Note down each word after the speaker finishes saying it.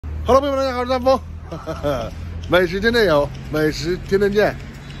哈喽，朋友们，大家好，我是三疯，美食天天有，美食天天见。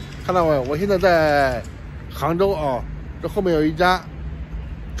看到没有？我现在在杭州啊，这后面有一家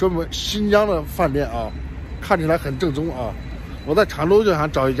专门新疆的饭店啊，看起来很正宗啊。我在常州就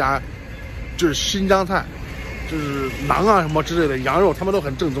想找一家，就是新疆菜，就是馕啊什么之类的羊肉，他们都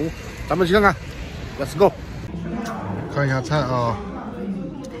很正宗。咱们去看看 ，Let's go。看一下菜啊，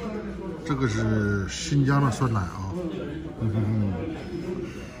这个是新疆的酸奶啊，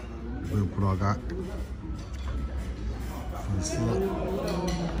还有葡萄干、粉丝，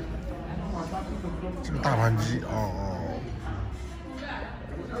这个大盘鸡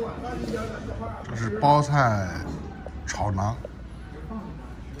这是包菜炒馕，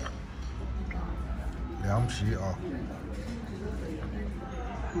凉皮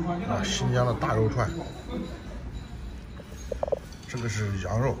新疆的大肉串，这个是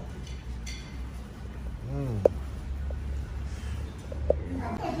羊肉，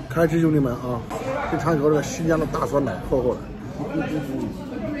开吃兄弟们啊！先尝一口这个新疆的大酸奶，厚厚的。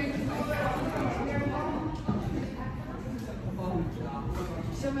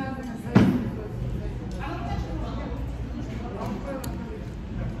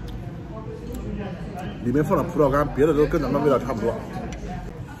里面放了葡萄干，别的都跟咱们味道差不多。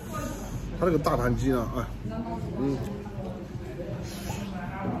它这个大盘鸡呢，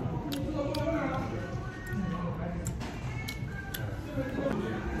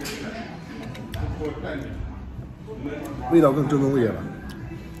味道更正宗一点了。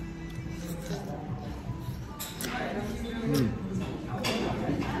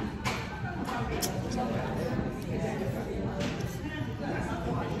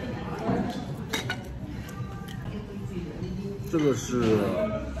这个是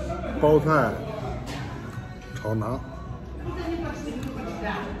包菜炒馕，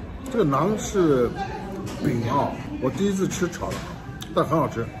这个馕是饼啊，我第一次吃炒的，但很好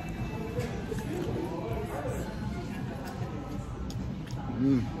吃。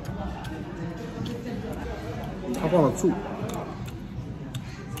它放了醋，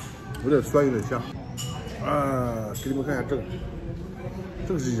有点酸，有点香。给你们看一下这个，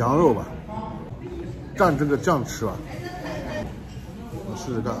这个是羊肉吧，蘸这个酱吃吧。我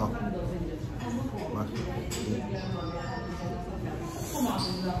试试看啊，来，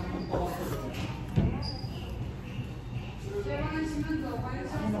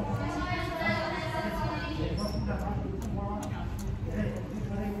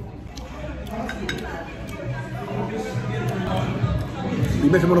里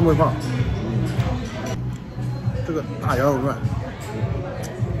面什么都没放，这个大羊肉串，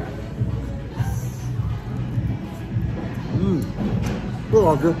特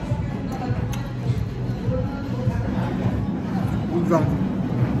好吃，香，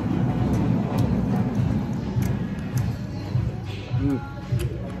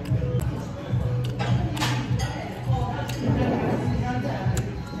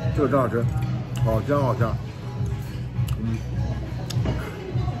这个真好吃，好香好香，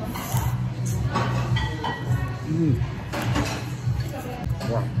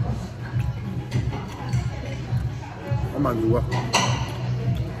哇，好满足啊！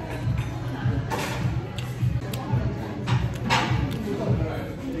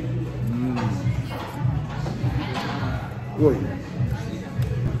过瘾。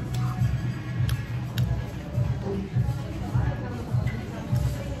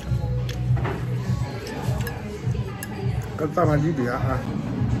跟大盘鸡比啊，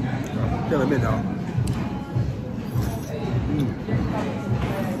这个面条，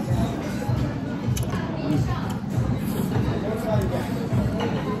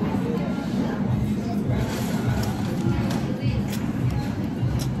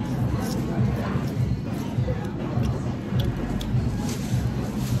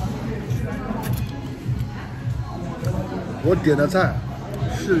我点的菜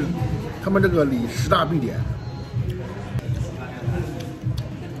是他们这个里10大必点。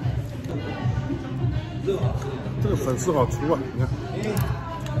这个粉丝好粗啊！你看，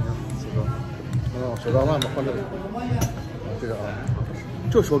手抓饭嘛，放这个，这个啊，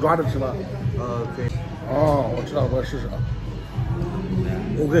就手抓着吃吗？可以。哦，我知道，我要试试啊。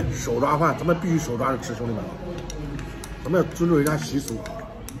OK， 手抓饭，咱们必须手抓着吃，兄弟们，咱们要尊重人家习俗。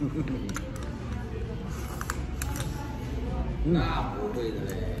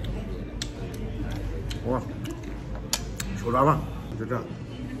哇，手抓饭就这样。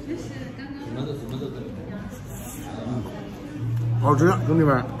好吃，兄弟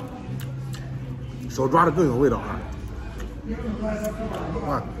们，手抓的更有味道啊！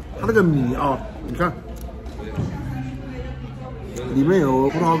哇，它这个米啊，你看，里面有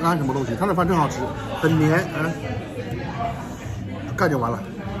葡萄干什么东西，它的饭真好吃，很黏，干就完了。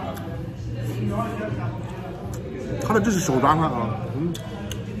它的这是手抓饭啊，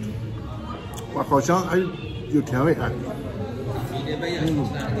哇，好香，还有甜味，哎，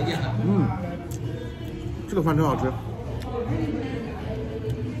这个饭真好吃，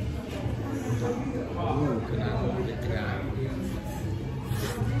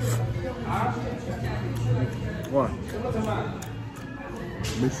哇，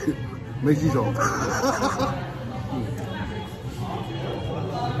没洗手，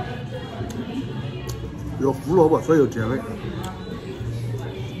有胡萝卜，所以有甜味。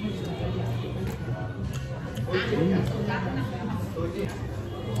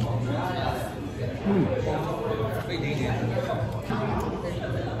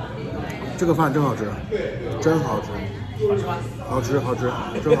这个饭真好吃，真好吃，好吃，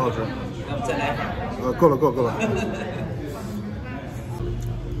真好吃。再来一份。够了。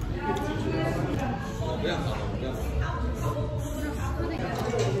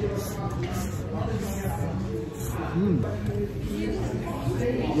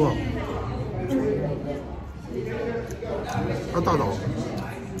哇，它大枣，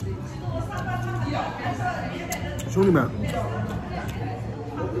兄弟们，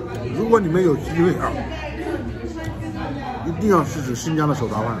如果你们有机会啊，一定要试试新疆的手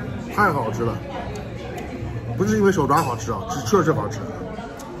抓饭，太好吃了。不是因为手抓好吃啊，是确实好吃。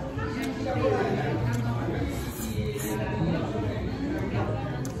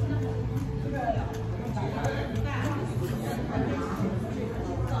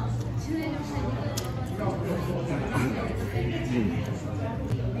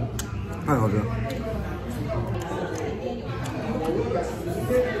太好吃。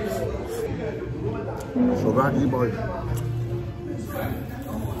手抓鸡包一个。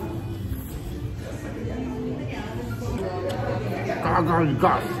嘎嘎一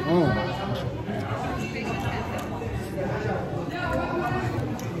嘎，然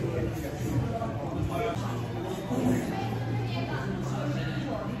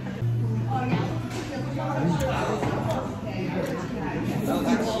后他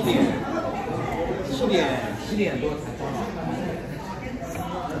7点多才装好。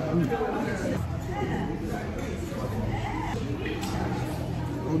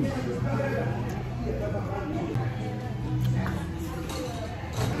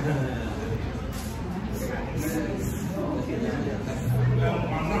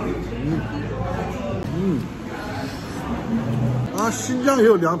新疆也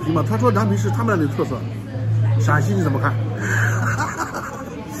有凉皮嘛？他说凉皮是他们那里的特色。陕西你怎么看？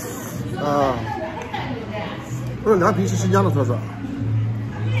他说凉皮是新疆的特色。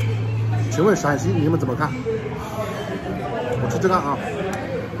请问陕西你们怎么看？我吃这个啊。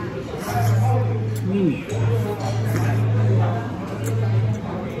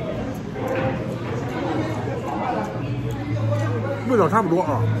味道差不多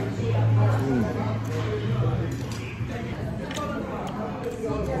啊。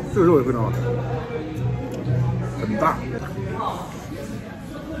这个肉也非常好吃，很大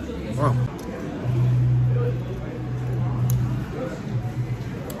啊！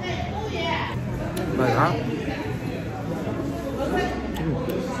奶茶，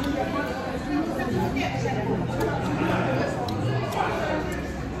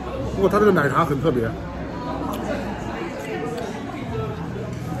不过它这个奶茶很特别，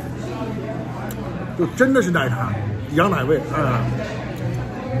就真的是奶茶，羊奶味啊。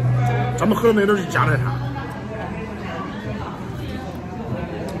咱们喝的那都是假奶茶。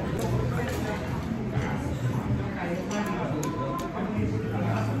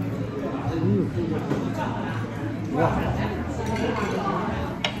哇！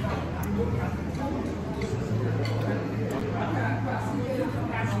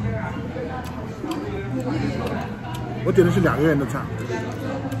我点的是2个人的菜。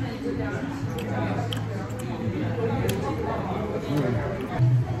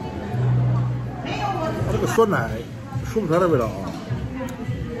它这个酸奶说不出来的味道啊，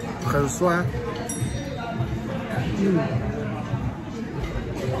很酸。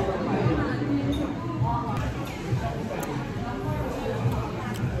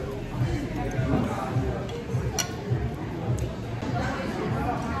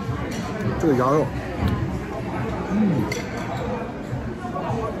这个羊肉，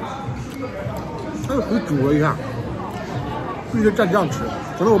它又给煮了一下，必须蘸酱吃，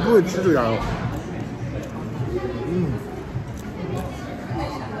可能我不会吃这个羊肉。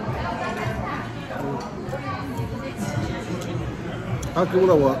他给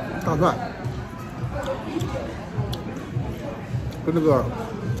了我大蒜，跟那个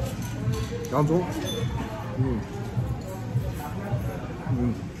洋葱，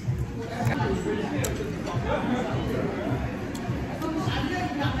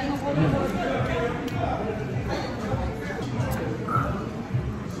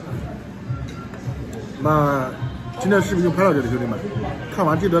那今天的视频就拍到这里，兄弟们，看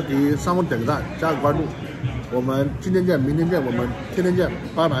完记得给三疯点个赞，加个关注。我们今天见，明天见，我们天天见，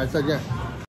拜拜，再见。